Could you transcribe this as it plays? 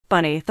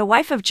Bunny, the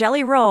wife of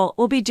Jelly Roll,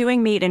 will be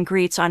doing meet and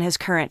greets on his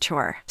current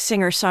tour.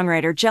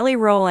 Singer-songwriter Jelly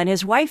Roll and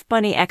his wife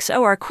Bunny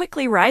XO are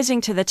quickly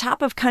rising to the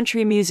top of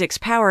country music's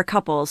power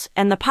couples,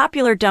 and the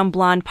popular Dumb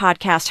Blonde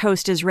podcast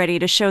host is ready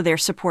to show their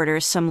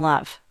supporters some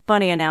love.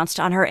 Bunny announced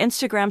on her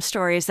Instagram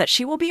stories that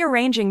she will be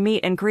arranging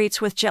meet and greets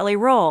with Jelly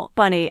Roll,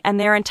 Bunny, and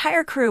their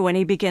entire crew when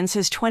he begins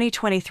his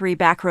 2023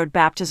 Backroad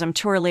Baptism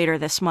tour later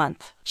this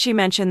month. She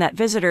mentioned that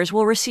visitors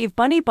will receive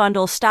Bunny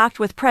bundles stocked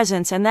with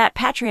presents and that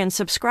Patreon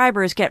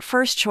subscribers get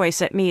first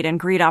choice at meet and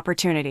greet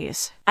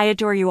opportunities. "I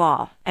adore you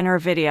all." In her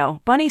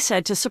video, Bunny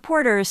said to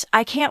supporters,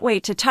 "I can't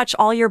wait to touch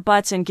all your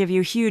butts and give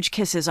you huge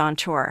kisses on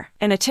tour."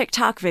 In a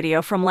TikTok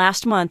video from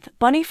last month,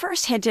 Bunny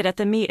first hinted at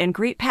the meet and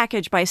greet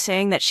package by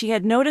saying that she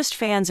had noticed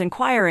fans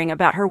inquiring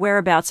about her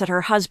whereabouts at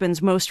her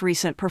husband's most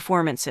recent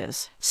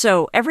performances.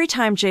 "So, every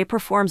time Jay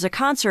performs a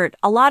concert,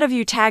 a lot of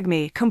you tag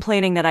me,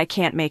 complaining that I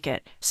can't make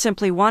it.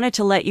 Simply wanted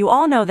to let you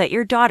all know that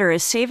your daughter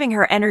is saving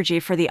her energy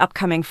for the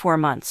upcoming 4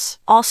 months."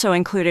 Also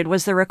included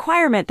was the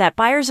requirement that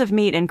buyers of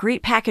meet and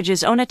greet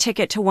packages own a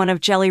ticket to one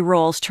of Jelly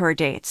Roll's tour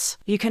dates.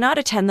 You cannot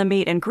attend the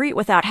meet and greet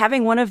without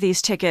having one of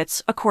these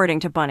tickets, according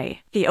to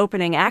Bunny. The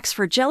opening acts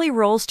for Jelly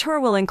Roll's tour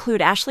will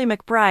include Ashley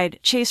McBryde,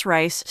 Chase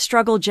Rice,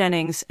 Struggle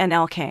Jennings, and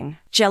Elle King.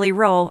 Jelly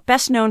Roll,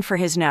 best known for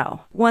his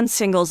No. 1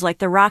 singles like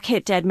the rock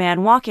hit Dead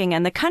Man Walking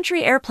and the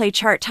country airplay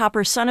chart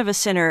topper Son of a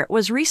Sinner,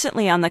 was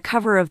recently on the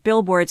cover of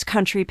Billboard's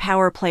Country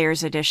Power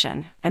Players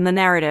edition. In the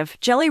narrative,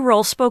 Jelly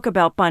Roll spoke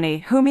about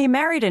Bunny, whom he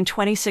married in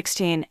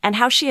 2016, and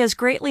how she has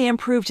greatly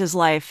improved his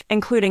life,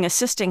 including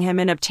assisting him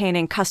in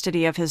obtaining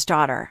custody of his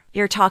daughter.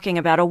 "You're talking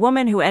about a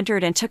woman who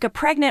entered and took a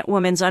pregnant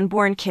woman's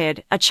unborn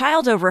kid, a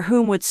child over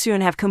whom would soon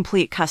have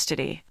complete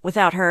custody.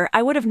 Without her,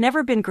 I would have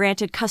never been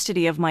granted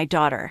custody of my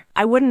daughter.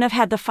 I wouldn't have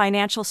had the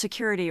financial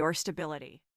security or stability."